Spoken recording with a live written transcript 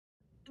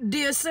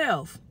dear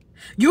self.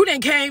 You done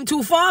came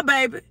too far,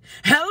 baby.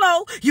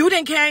 Hello, you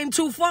done came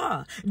too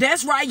far.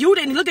 That's right, you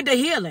didn't look at the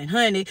healing,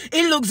 honey.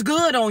 It looks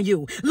good on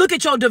you. Look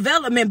at your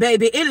development,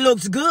 baby. It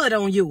looks good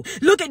on you.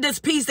 Look at this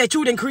piece that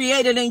you done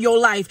created in your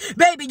life.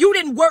 Baby, you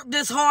didn't work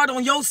this hard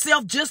on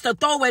yourself just to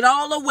throw it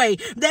all away.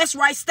 That's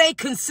right, stay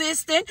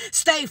consistent,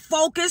 stay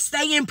focused,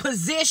 stay in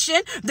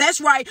position. That's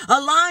right,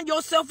 align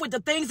yourself with the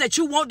things that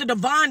you want the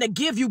divine to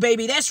give you,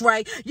 baby. That's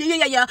right.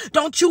 Yeah.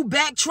 Don't you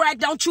backtrack.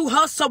 Don't you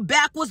hustle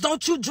backwards.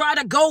 Don't you try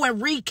to go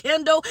and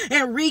rekindle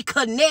and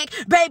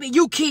reconnect. Baby,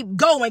 you keep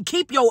going.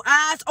 Keep your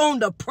eyes on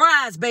the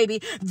prize,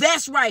 baby.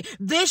 That's right.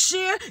 This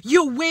year,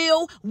 you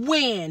will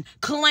win.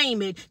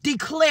 Claim it.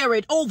 Declare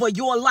it over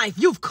your life.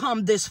 You've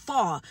come this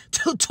far,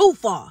 too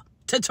far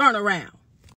to turn around.